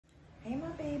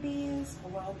guys,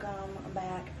 welcome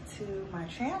back to my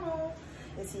channel.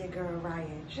 It's your girl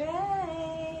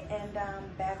Riahjay, and I'm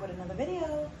back with another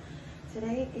video.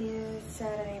 Today is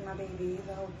Saturday, my babies.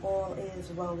 I hope all is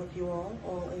well with you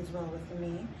all is well with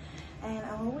me, and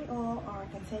I hope we all are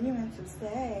continuing to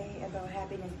stay about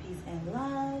happiness, peace, and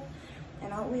love.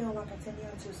 And I hope we all are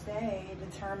continuing to stay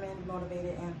determined,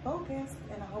 motivated, and focused.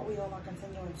 And I hope we all are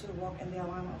continuing to walk in the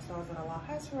alignment of stars that Allah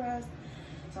has for us.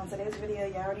 So in today's video,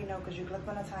 you already know because you clicked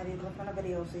on the title, you clicked on the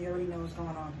video, so you already know what's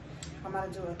going on. I'm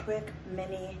about to do a quick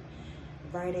mini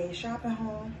Rite shopping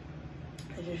haul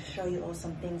to just show you all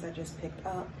some things I just picked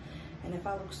up. And if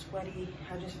I look sweaty,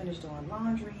 I just finished doing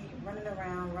laundry, running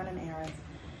around, running errands,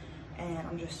 and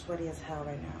I'm just sweaty as hell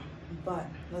right now. But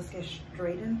let's get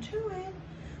straight into it.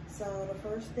 So the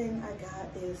first thing I got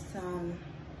is some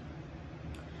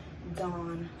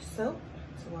Dawn soap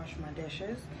to wash my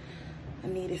dishes. I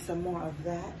needed some more of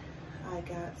that. I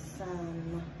got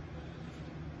some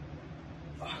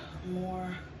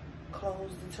more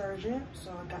clothes detergent.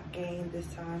 So I got Gain this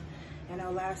time. I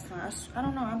know last time, I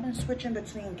don't know, I've been switching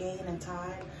between Gain and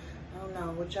Tide. I don't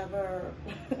know, whichever,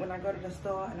 when I go to the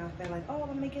store and I feel like, oh,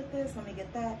 let me get this, let me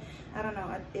get that. I don't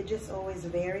know, it just always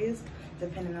varies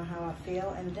depending on how I feel.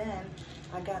 And then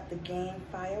I got the Gain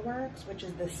Fireworks, which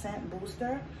is the scent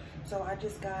booster. So I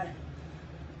just got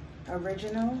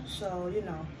original. So, you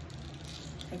know,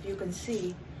 if you can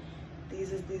see,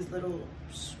 these is these little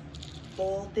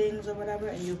ball things or whatever,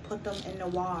 and you put them in the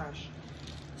wash.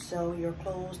 So your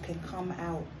clothes can come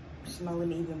out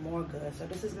smelling even more good. So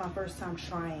this is my first time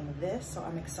trying this, so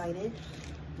I'm excited.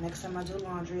 Next time I do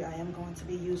laundry, I am going to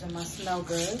be using my smell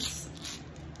goods.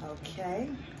 Okay.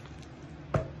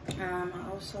 I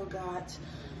also got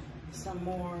some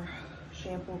more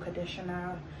shampoo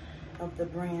conditioner of the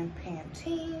brand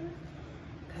Pantene,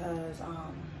 because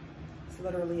it's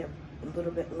literally a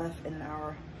little bit left in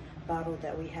our bottle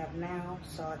that we have now,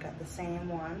 so I got the same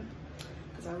one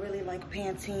because I really like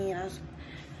Pantene.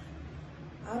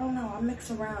 I don't know, I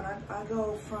mix around. I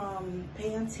go from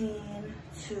Pantene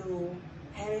to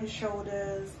Head and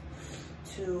Shoulders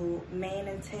to Mane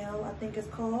and Tail, I think it's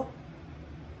called.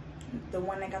 The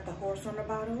one that got the horse on the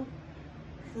bottle.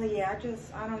 So yeah,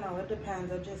 I don't know, it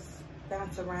depends. I just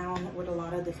bounce around with a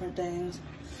lot of different things.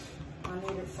 I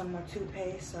needed some more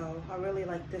toothpaste, so I really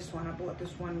like this one. I bought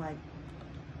this one like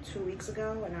 2 weeks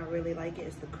ago, and I really like it.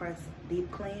 It's the Crest Deep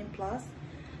Clean Plus.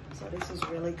 So this is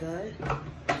really good.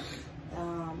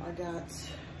 I got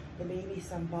the baby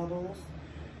some bubbles.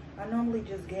 I normally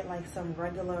just get like some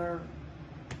regular,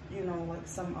 you know, like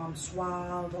some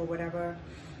Suave or whatever,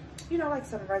 you know, like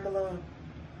some regular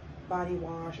body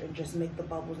wash, and just make the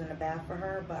bubbles in the bath for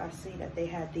her. But I see that they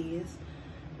had these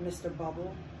Mr.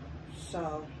 Bubble.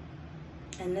 So,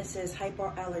 and this is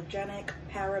hypoallergenic,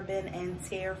 paraben and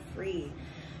tear free,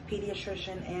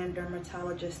 pediatrician and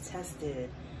dermatologist tested.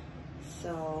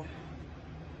 So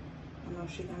I know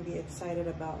she's gonna be excited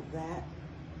about that.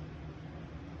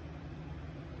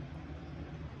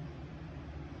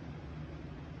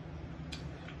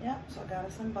 Yep, so I got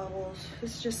her some bubbles.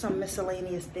 It's just some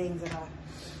miscellaneous things that I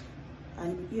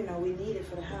you know, we needed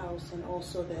for the house, and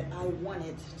also that I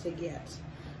wanted to get.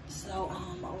 So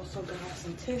I also got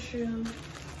some tissue.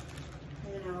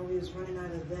 You know, we was running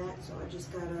out of that, so I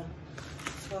just got a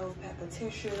 12-pack of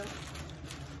tissue.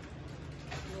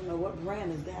 I don't know what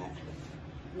brand is that.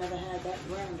 Never had that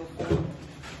brand before.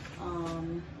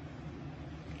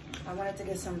 I wanted to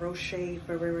get some Rocher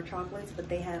Ferrero chocolates, but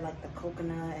they had like the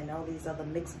coconut and all these other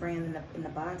mixed brands in the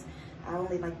box. I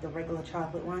only like the regular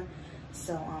chocolate one,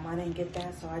 so I didn't get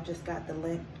that. So I just got the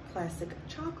Lindt classic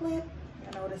chocolate.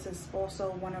 I know this is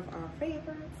also one of our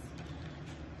favorites.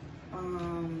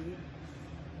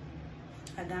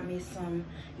 I got me some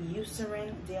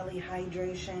Eucerin Daily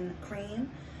Hydration Cream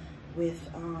with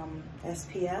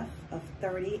SPF of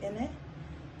 30 in it.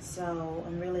 So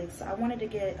I'm really excited. I wanted to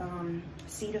get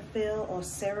Cetaphil or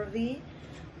CeraVe,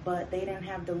 but they didn't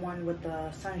have the one with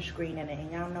the sunscreen in it.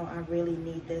 And y'all know I really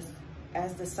need this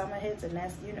as the summer hits, and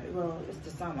that's, you know, well, it's the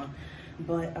summer.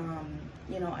 But,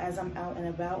 you know, as I'm out and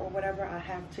about or whatever, I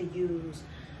have to use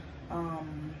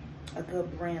a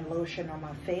good brand lotion on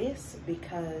my face,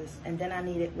 because, and then I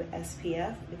need it with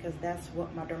SPF, because that's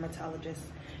what my dermatologist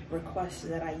requests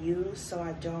that I use, so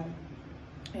I don't,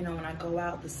 you know, when I go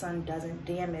out, the sun doesn't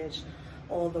damage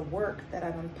all the work that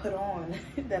I done put on,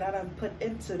 that I done put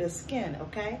into the skin,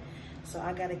 okay? So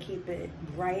I gotta keep it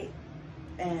bright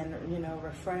and, you know,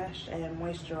 refreshed and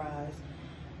moisturized,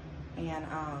 and,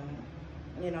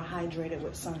 you know, hydrated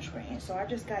with sunscreen. So I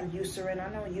just got Eucerin. I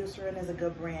know Eucerin is a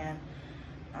good brand.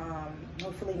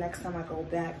 Hopefully next time I go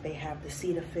back, they have the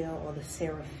Cetaphil or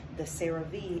the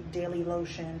CeraVe Daily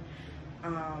Lotion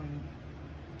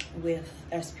with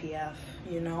SPF,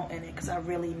 you know, in it, because I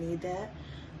really need that.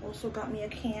 Also got me a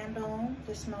candle.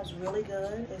 This smells really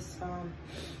good. It's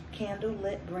Candle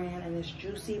Lit brand, and it's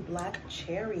Juicy Black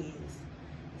Cherries.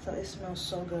 So it smells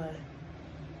so good.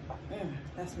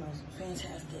 That smells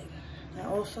fantastic. I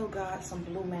also got some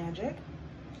Blue Magic.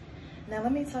 Now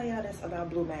let me tell y'all this about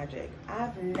Blue Magic.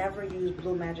 I've never used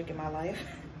Blue Magic in my life.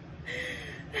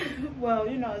 Well,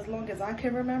 you know, as long as I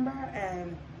can remember,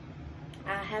 and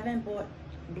I haven't bought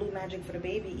Blue Magic for the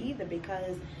baby either,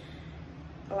 because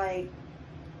like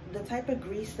the type of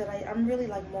grease that I'm really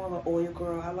like more of an oil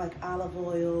girl. I like olive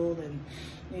oil and,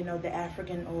 you know, the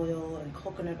African oil and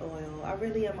coconut oil. I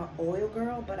really am an oil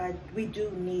girl, but we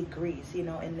do need grease, you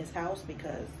know, in this house,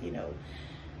 because, you know,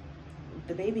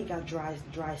 the baby got dry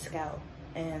scalp.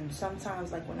 And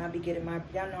sometimes, like when I be getting my,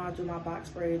 y'all know I do my box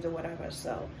braids or whatever,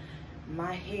 so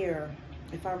my hair,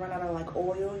 if I run out of like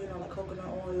oil, you know, like coconut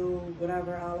oil,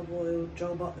 whatever, olive oil, I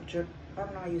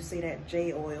don't know how you say that,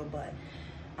 J oil, but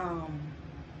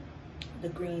the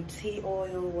green tea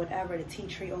oil, whatever, the tea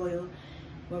tree oil,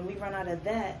 when we run out of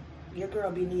that, your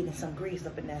girl be needing some grease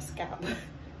up in that scalp.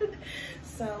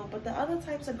 So, but the other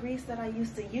types of grease that I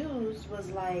used to use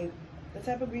was like, the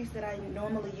type of grease that I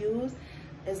normally use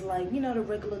is like, you know, the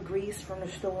regular grease from the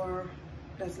store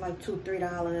that's like $2,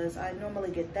 $3. I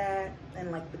normally get that,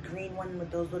 and like the green one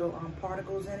with those little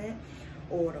particles in it,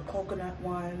 or the coconut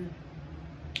one.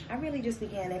 I really just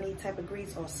began any type of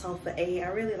grease, or sulfur 8. I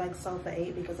really like sulfur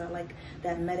 8 because I like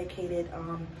that medicated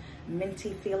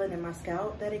minty feeling in my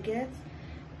scalp that it gets.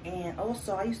 And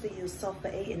also I used to use sulfur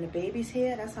 8 in the baby's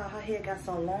hair. That's how her hair got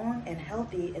so long and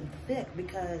healthy and thick,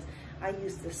 because I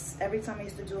used this every time I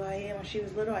used to do her hair when she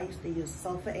was little. I used to use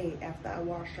sulfur 8 after I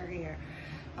washed her hair.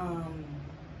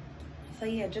 So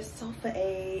yeah, just sulfur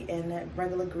 8 and that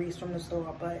regular grease from the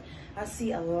store. But I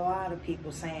see a lot of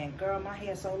people saying, girl, my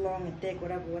hair so long and thick,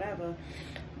 whatever, whatever,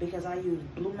 because I use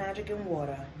Blue Magic and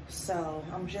water. So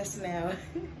I'm just now,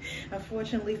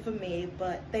 unfortunately for me,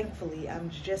 but thankfully,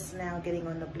 I'm just now getting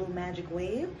on the Blue Magic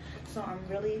wave. So I'm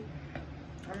really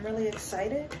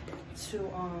excited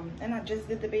to, and I just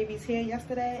did the baby's hair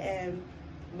yesterday, and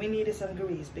we needed some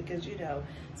grease, because, you know,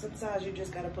 sometimes you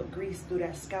just got to put grease through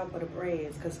that scalp of the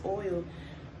braids, because oil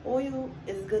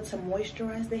is good to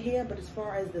moisturize the hair, but as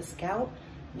far as the scalp,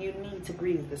 you need to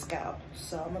grease the scalp.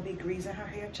 So I'm gonna be greasing her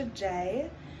hair today.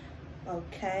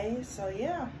 Okay, so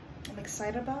yeah, I'm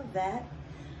excited about that.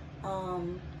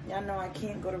 Y'all know I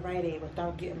can't go to Rite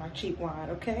without getting my cheap wine,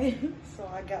 okay? So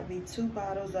I got me 2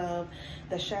 bottles of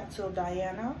the Chateau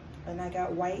Diana, and I got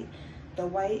the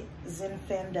white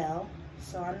Zinfandel.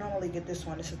 So I normally get this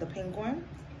one. This is the pink one.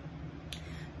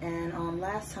 And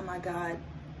last time I got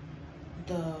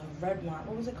the red wine.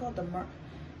 What was it called? I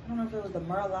don't know if it was the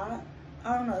Merlot.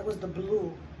 I don't know. It was the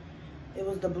blue. It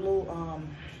was the blue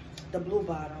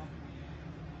bottle.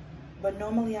 But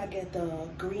normally I get the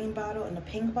green bottle and the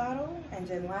pink bottle. And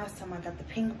then last time I got the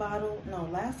pink bottle. No,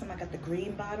 last time I got the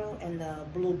green bottle and the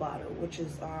blue bottle, which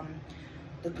is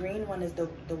the green one is the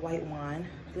white wine.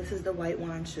 This is the white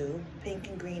wine too. Pink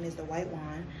and green is the white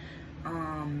wine.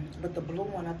 But the blue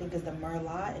one I think is the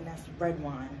Merlot, and that's red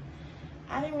wine.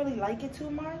 I didn't really like it too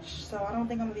much, so I don't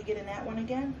think I'm gonna be getting that one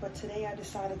again. But today I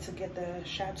decided to get the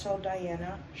Chateau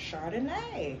Diana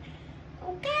Chardonnay.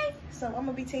 Okay, so I'm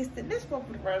gonna be tasting this one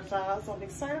for the first time, so I'm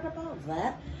excited about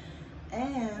that.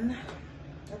 And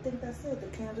I think that's it.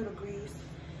 The candle, the grease,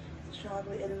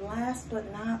 chocolate, and last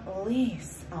but not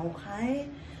least, okay,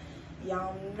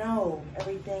 y'all know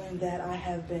everything that I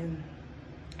have been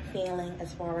feeling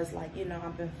as far as, like, you know,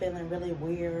 I've been feeling really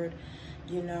weird,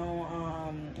 you know,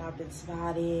 I've been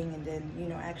spotting, and then, you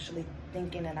know, actually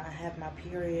thinking that I have my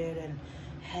period, and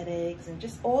headaches, and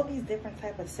just all these different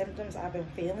type of symptoms I've been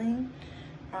feeling.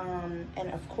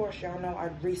 And of course, y'all know I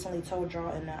recently told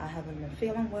y'all, and I haven't been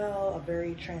feeling well, a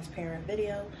very transparent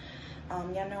video.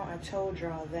 Y'all know I told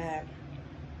y'all that,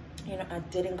 you know, I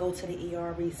didn't go to the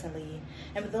ER recently.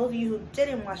 And for those of you who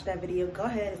didn't watch that video, go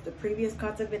ahead. It's the previous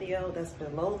content video that's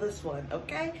below this one,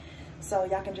 okay? So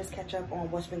y'all can just catch up on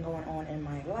what's been going on in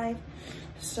my life.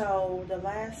 So the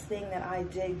last thing that I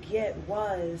did get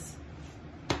was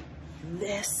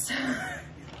this.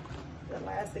 The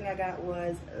last thing I got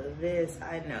was this.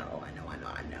 I know.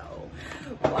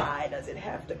 Why does it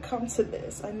have to come to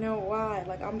this? I know why.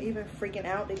 Like, I'm even freaking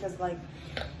out because, like,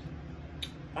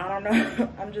 I don't know.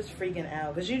 I'm just freaking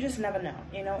out because you just never know,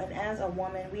 you know. And as a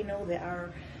woman, we know that our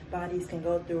bodies can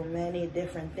go through many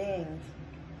different things.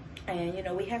 And, you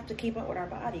know, we have to keep up with our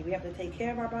body. We have to take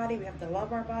care of our body. We have to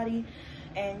love our body.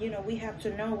 And, you know, we have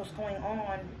to know what's going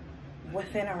on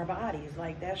within our bodies.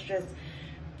 Like, that's just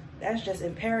that's just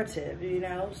imperative, you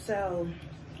know. So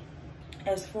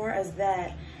as far as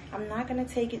that, I'm not gonna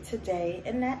take it today.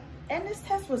 And this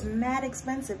test was mad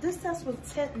expensive. This test was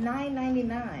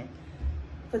 $9.99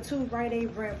 for 2 Rite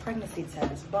Aid brand pregnancy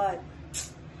tests. But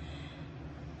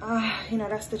you know,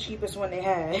 that's the cheapest one they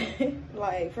had.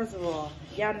 Like, first of all,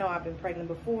 y'all know I've been pregnant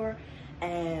before,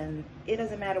 and it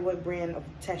doesn't matter what brand of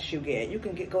test you get. You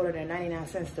can go to the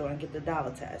 99-cent store and get the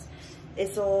dollar test.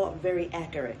 It's all very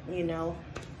accurate, you know.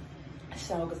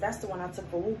 So, because that's the one I took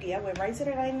for Wookie. I went right to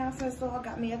the 99-cent store,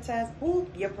 got me a test.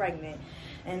 Whoop, you're pregnant.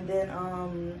 And then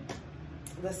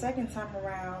the second time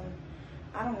around,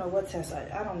 I don't know what test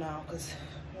I don't know, because,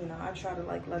 you know, I try to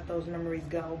like let those memories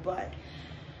go. But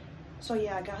so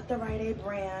yeah, I got the Rite Aid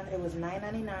brand. It was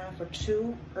 $9.99 for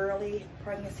 2 early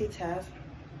pregnancy tests.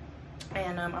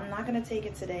 And I'm not gonna take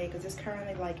it today because it's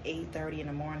currently like 8:30 in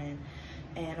the morning.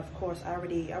 And of course, I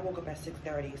woke up at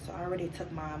 6:30, so I already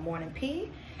took my morning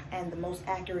pee, and the most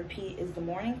accurate pee is the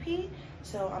morning pee.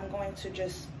 So I'm going to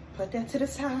just put that to the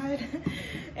side,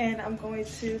 and I'm going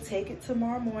to take it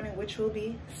tomorrow morning, which will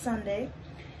be Sunday.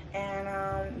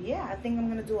 And yeah, I think I'm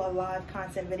gonna do a live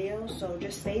content video, so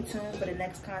just stay tuned for the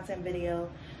next content video.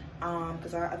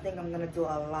 Because I think I'm gonna do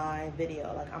a live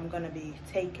video. Like, I'm gonna be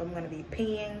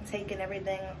peeing, taking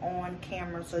everything on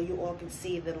camera so you all can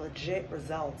see the legit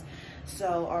results.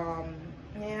 So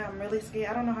yeah, I'm really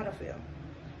scared. I don't know how to feel,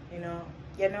 you know.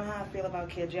 Y'all know how I feel about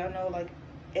kids. Y'all know, like,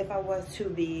 if I was to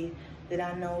be, that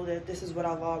I know that this is what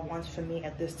Allah wants for me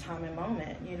at this time and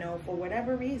moment, you know, for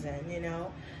whatever reason, you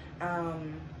know.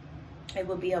 It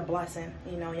would be a blessing,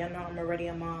 you know. Y'all know I'm already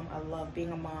a mom. I love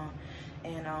being a mom,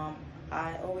 and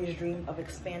I always dreamed of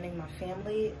expanding my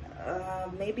family.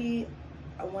 Maybe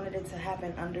I wanted it to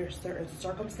happen under certain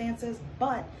circumstances,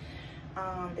 but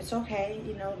it's okay,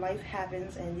 you know. Life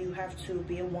happens, and you have to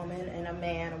be a woman and a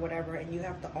man or whatever, and you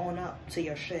have to own up to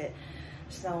your shit.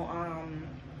 So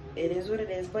it is what it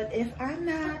is. But if I'm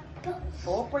not,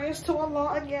 all prayers to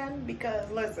Allah again, because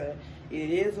listen, it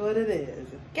is what it is,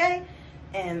 okay?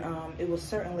 And it was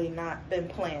certainly not been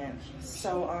planned.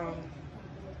 So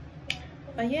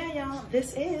but yeah, y'all,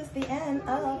 this is the end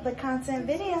of the content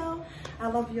video. I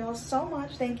love y'all so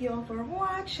much. Thank you all for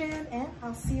watching, and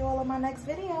I'll see you all in my next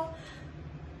video.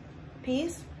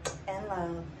 Peace and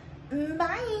love.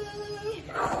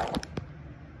 Bye.